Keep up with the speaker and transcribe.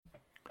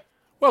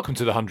Welcome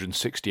to the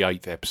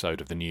 168th episode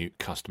of the New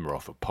Customer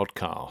Offer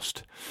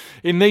podcast.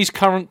 In these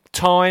current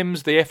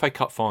times, the FA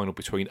Cup final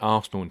between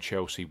Arsenal and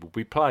Chelsea will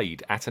be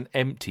played at an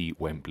empty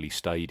Wembley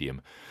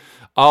Stadium.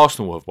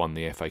 Arsenal have won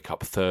the FA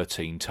Cup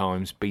 13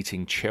 times,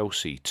 beating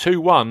Chelsea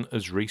 2-1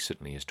 as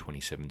recently as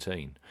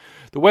 2017.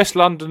 The West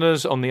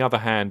Londoners, on the other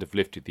hand, have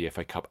lifted the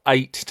FA Cup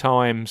 8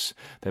 times,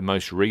 their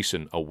most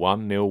recent a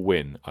 1-0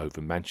 win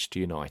over Manchester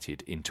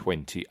United in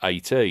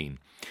 2018.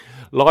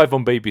 Live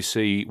on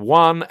BBC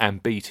One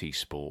and BT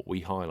Sport, we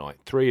highlight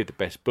three of the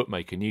best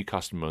Bookmaker new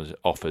customer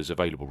offers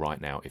available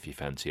right now if you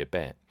fancy a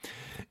bet.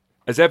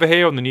 As ever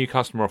here on the New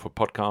Customer Offer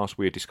podcast,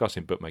 we are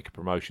discussing Bookmaker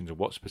promotions and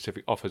what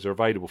specific offers are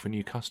available for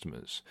new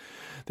customers.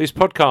 This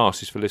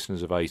podcast is for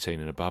listeners of 18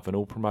 and above, and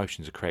all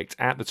promotions are correct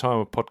at the time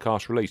of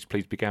podcast release.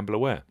 Please be gamble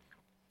aware.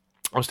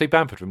 I'm Steve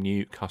Bamford from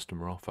New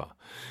Customer Offer.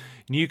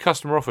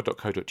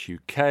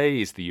 NewCustomeroffer.co.uk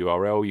is the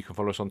URL. You can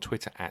follow us on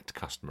Twitter at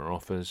Customer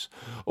Offers.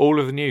 All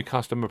of the new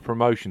customer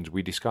promotions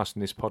we discuss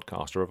in this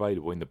podcast are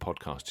available in the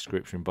podcast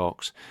description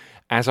box,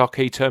 as are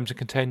key terms and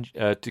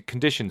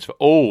conditions for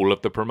all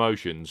of the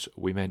promotions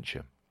we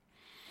mention.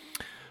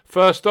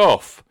 First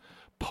off,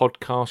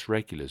 podcast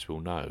regulars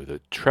will know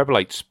that Treble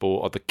 8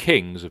 Sport are the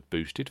kings of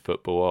boosted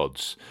football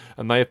odds,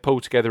 and they have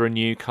pulled together a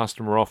new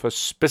customer offer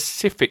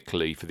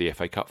specifically for the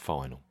FA Cup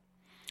final.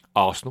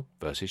 Arsenal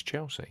versus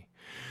Chelsea.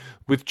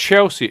 With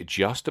Chelsea at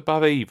just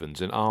above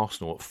evens and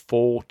Arsenal at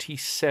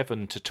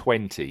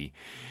 47-20,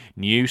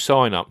 new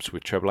sign-ups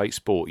with Treble 8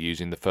 Sport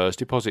using the first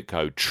deposit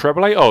code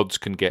Treble 8 Odds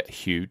can get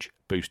huge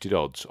boosted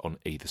odds on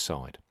either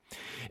side.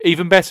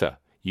 Even better,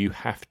 you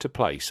have to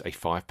place a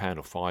 £5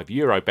 or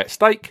 €5 bet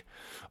stake,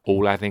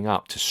 all adding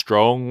up to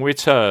strong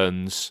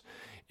returns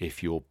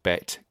if your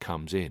bet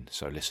comes in.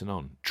 So listen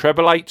on.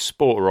 Treble 8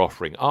 Sport are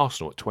offering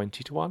Arsenal at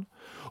 20-1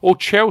 or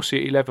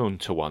Chelsea at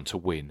 11-1 to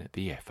win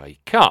the FA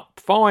Cup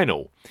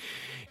final.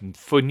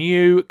 For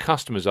new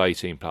customers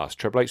 18 plus,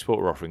 Treble 8 Sport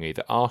are offering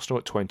either Arsenal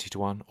at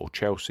 20-1 or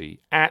Chelsea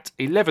at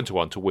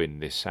 11-1 to win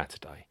this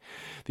Saturday.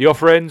 The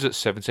offer ends at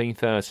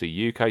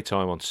 17:30 UK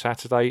time on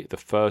Saturday, the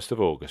 1st of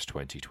August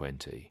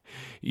 2020.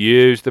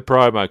 Use the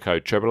promo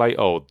code Treble 8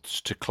 Odds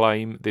to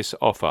claim this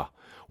offer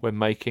when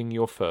making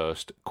your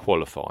first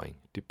qualifying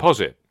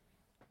deposit.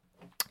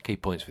 Key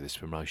points for this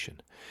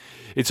promotion.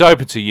 It's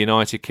open to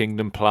United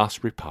Kingdom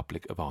plus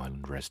Republic of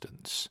Ireland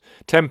residents.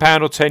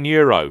 £10 or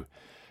 €10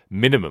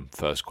 minimum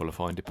first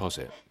qualifying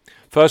deposit.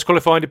 First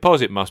qualifying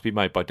deposit must be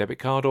made by debit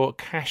card or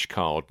cash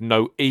card.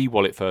 No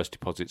e-wallet first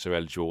deposits are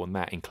eligible, and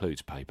that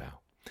includes PayPal.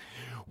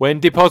 When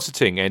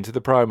depositing, enter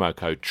the promo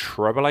code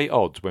Treble 8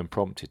 Odds when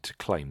prompted to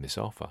claim this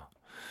offer.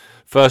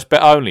 First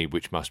bet only,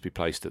 which must be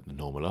placed at the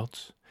normal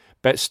odds.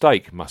 Bet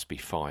stake must be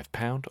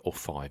 £5 or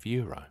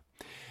 €5.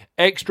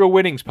 Extra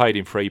winnings paid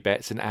in free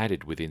bets and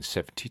added within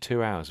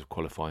 72 hours of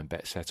qualifying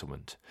bet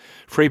settlement.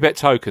 Free bet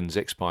tokens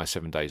expire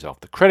 7 days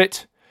after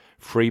credit.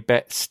 Free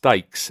bet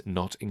stakes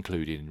not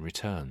included in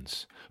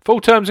returns.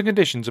 Full terms and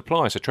conditions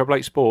apply. So Treble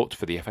 8 Sport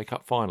for the FA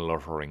Cup final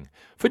offering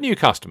for new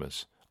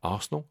customers.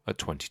 Arsenal at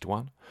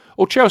 20-1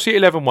 or Chelsea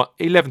at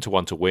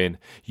 11-1 to win.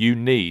 You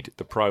need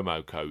the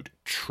promo code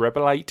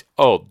Treble 8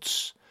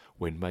 Odds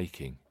when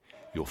making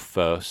your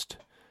first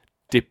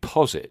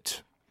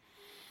deposit.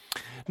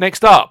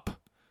 Next up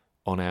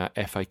on our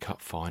FA Cup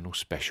final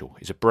special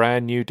is a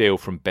brand new deal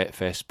from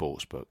Betfair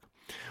Sportsbook.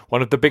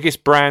 One of the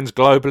biggest brands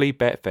globally,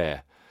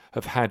 Betfair,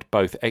 have had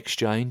both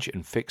exchange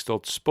and fixed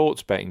odds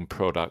sports betting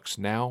products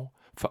now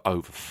for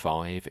over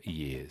 5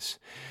 years.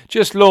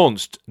 Just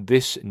launched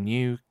this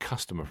new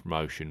customer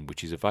promotion,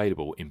 which is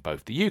available in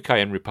both the UK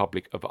and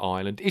Republic of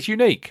Ireland, is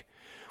unique.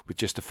 With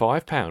just a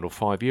 £5 or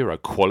 €5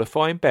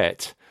 qualifying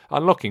bet,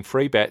 unlocking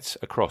free bets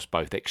across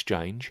both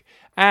exchange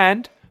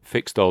and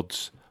fixed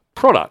odds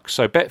products.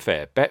 So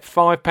Betfair, bet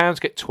 £5,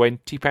 get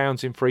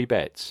 £20 in free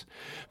bets.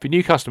 For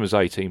new customers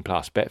 18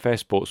 plus,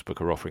 Betfair Sportsbook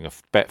are offering a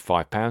bet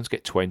 £5,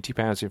 get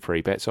 £20 in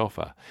free bets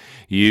offer.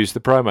 Use the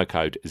promo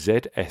code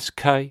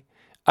ZSKAFD,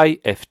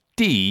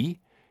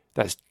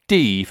 that's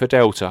D for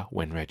Delta,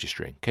 when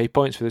registering. Key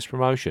points for this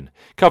promotion.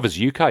 Covers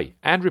UK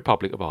and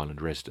Republic of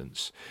Ireland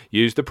residents.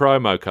 Use the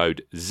promo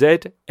code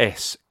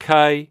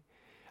ZSKAFD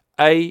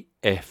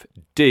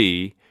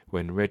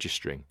when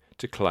registering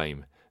to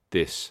claim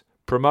this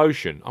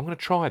promotion. I'm going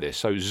to try this.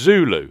 So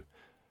Zulu,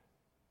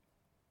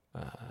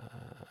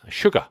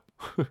 Sugar,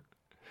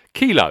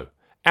 Kilo,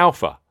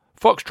 Alpha,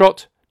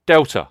 Foxtrot,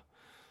 Delta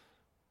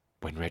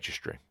when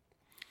registering.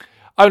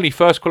 Only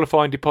first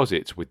qualifying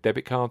deposits with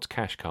debit cards,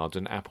 cash cards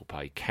and Apple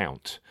Pay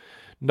count.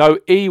 No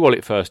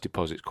e-wallet first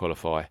deposits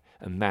qualify,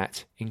 and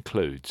that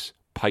includes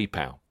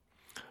PayPal.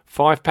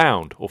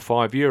 £5 or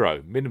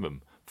 €5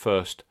 minimum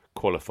first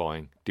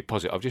qualifying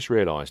deposit. I've just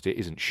realised it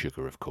isn't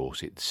sugar, of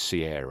course, it's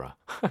Sierra.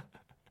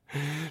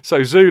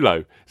 So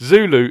Zulu,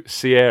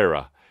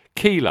 Sierra,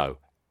 Kilo,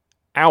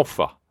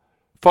 Alpha,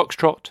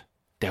 Foxtrot,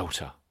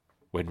 Delta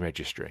when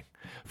registering.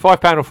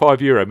 £5 or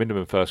 €5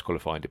 minimum first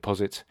qualifying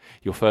deposit.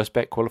 Your first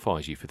bet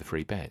qualifies you for the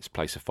free bets.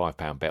 Place a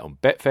 £5 bet on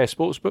Betfair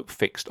Sportsbook,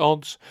 fixed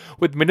odds,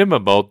 with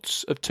minimum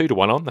odds of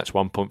 2-1 on, that's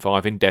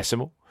 1.5 in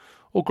decimal,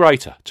 or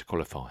greater to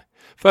qualify.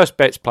 First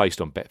bets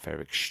placed on Betfair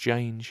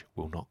Exchange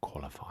will not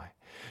qualify.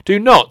 Do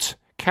not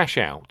cash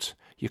out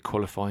your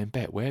qualifying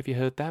bet. Where have you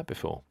heard that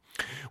before?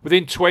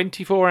 Within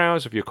 24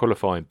 hours of your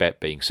qualifying bet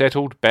being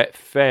settled,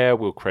 Betfair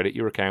will credit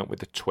your account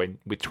with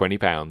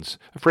 £20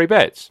 of free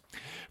bets.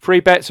 Free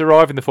bets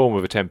arrive in the form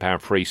of a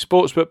 £10 free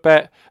sportsbook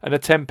bet and a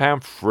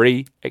 £10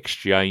 free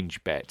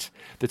exchange bet.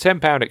 The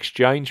 £10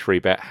 exchange free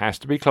bet has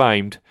to be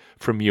claimed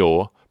from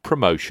your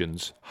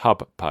promotions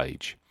hub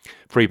page.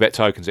 Free bet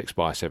tokens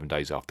expire 7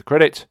 days after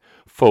credit.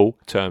 Full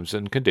terms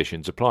and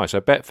conditions apply. So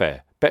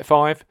Betfair, bet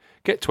 5,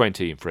 get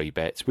 20 in free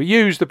bets. We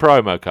use the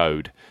promo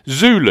code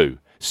Zulu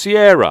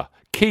Sierra,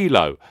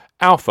 Kilo,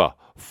 Alpha,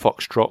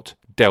 Foxtrot,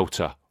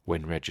 Delta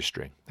when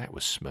registering. That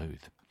was smooth.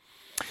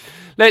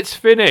 Let's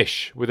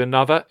finish with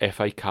another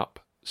FA Cup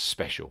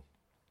special.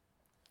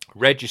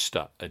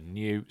 Register a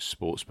new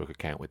sportsbook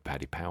account with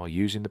Paddy Power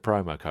using the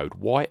promo code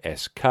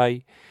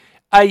YSKAEE.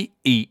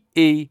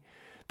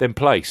 Then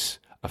place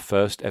a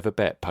first ever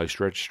bet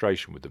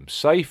post-registration with them,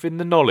 safe in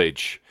the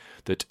knowledge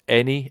that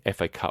any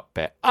FA Cup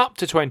bet up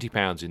to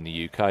 £20 in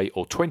the UK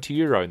or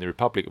 €20 in the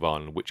Republic of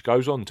Ireland, which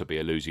goes on to be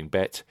a losing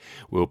bet,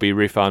 will be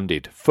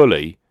refunded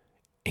fully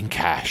in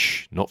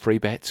cash. Not free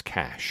bets,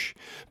 cash.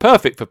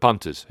 Perfect for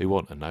punters who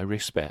want a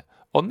no-risk bet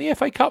on the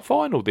FA Cup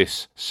final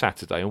this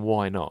Saturday, and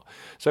why not?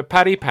 So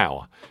Paddy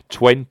Power,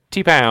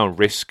 £20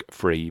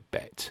 risk-free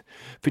bet.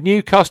 For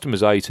new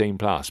customers 18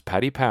 plus,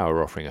 Paddy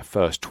Power offering a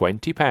first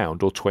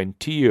 £20 or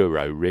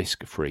 €20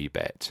 risk-free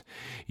bet.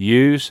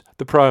 Use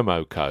the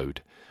promo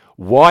code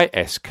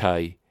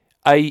YSKAEE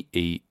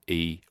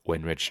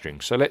when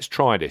registering. So let's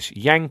try this.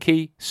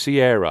 Yankee,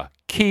 Sierra,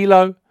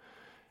 Kilo,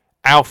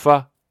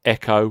 Alpha,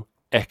 Echo,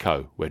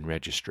 Echo when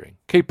registering.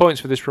 Key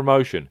points for this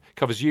promotion: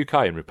 covers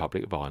UK and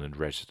Republic of Ireland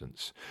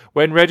residents.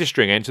 When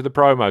registering, enter the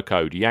promo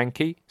code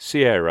Yankee,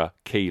 Sierra,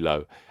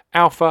 Kilo,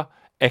 Alpha,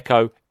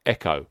 Echo,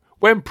 Echo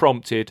when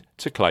prompted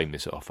to claim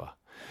this offer.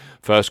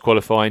 First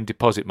qualifying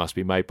deposit must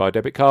be made by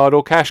debit card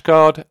or cash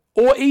card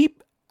or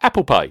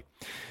Apple Pay.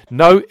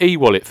 No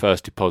e-wallet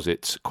first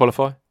deposits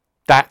qualify.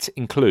 That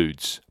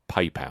includes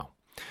PayPal.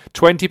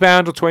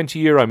 £20 or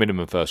 €20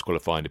 minimum first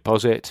qualifying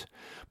deposit.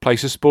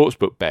 Place a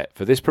sportsbook bet.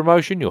 For this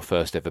promotion, your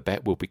first ever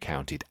bet will be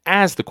counted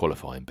as the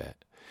qualifying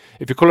bet.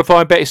 If your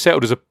qualifying bet is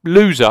settled as a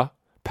loser,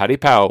 Paddy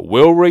Power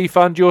will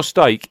refund your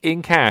stake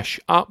in cash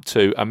up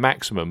to a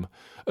maximum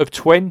of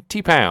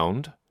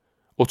 £20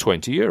 or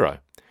 €20.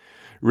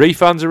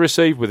 Refunds are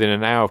received within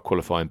an hour of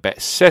qualifying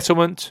bet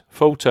settlement.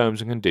 Full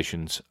terms and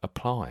conditions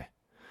apply.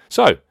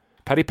 So,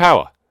 Paddy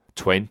Power,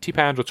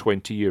 £20 or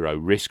 €20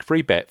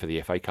 risk-free bet for the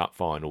FA Cup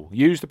final.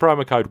 Use the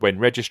promo code when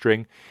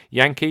registering.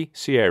 Yankee,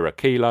 Sierra,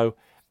 Kilo,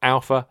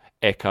 Alpha,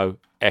 Echo,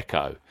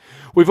 Echo.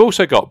 We've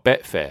also got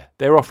Betfair.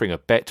 They're offering a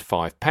bet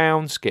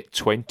 £5, get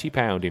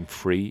 £20 in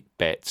free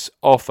bets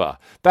offer.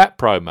 That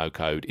promo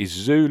code is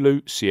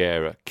Zulu,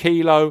 Sierra,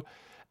 Kilo,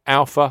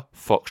 Alpha,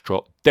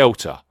 Foxtrot,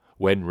 Delta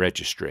when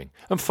registering.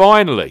 And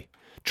finally,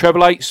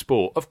 Treble 8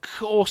 Sport. Of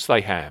course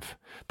they have.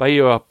 They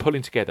are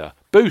pulling together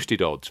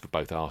boosted odds for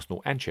both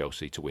Arsenal and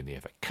Chelsea to win the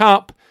FA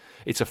Cup.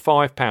 It's a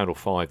 £5 or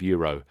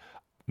 €5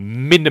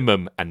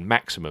 minimum and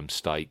maximum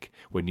stake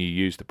when you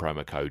use the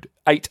promo code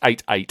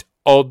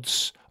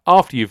 888odds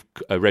after you've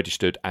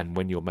registered and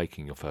when you're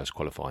making your first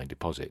qualifying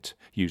deposit.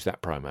 Use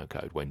that promo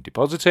code when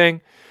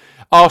depositing.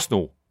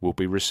 Arsenal will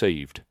be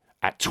received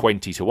at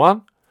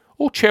 20-1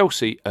 or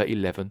Chelsea at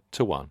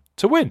 11-1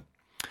 to win.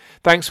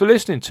 Thanks for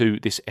listening to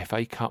this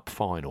FA Cup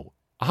final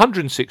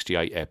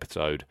 168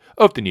 episode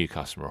of the New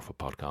Customer Offer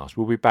podcast.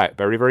 We'll be back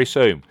very, very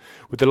soon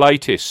with the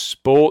latest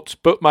sports,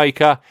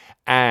 bookmaker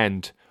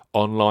and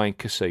online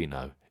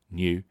casino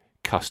new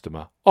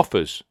customer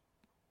offers.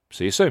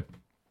 See you soon.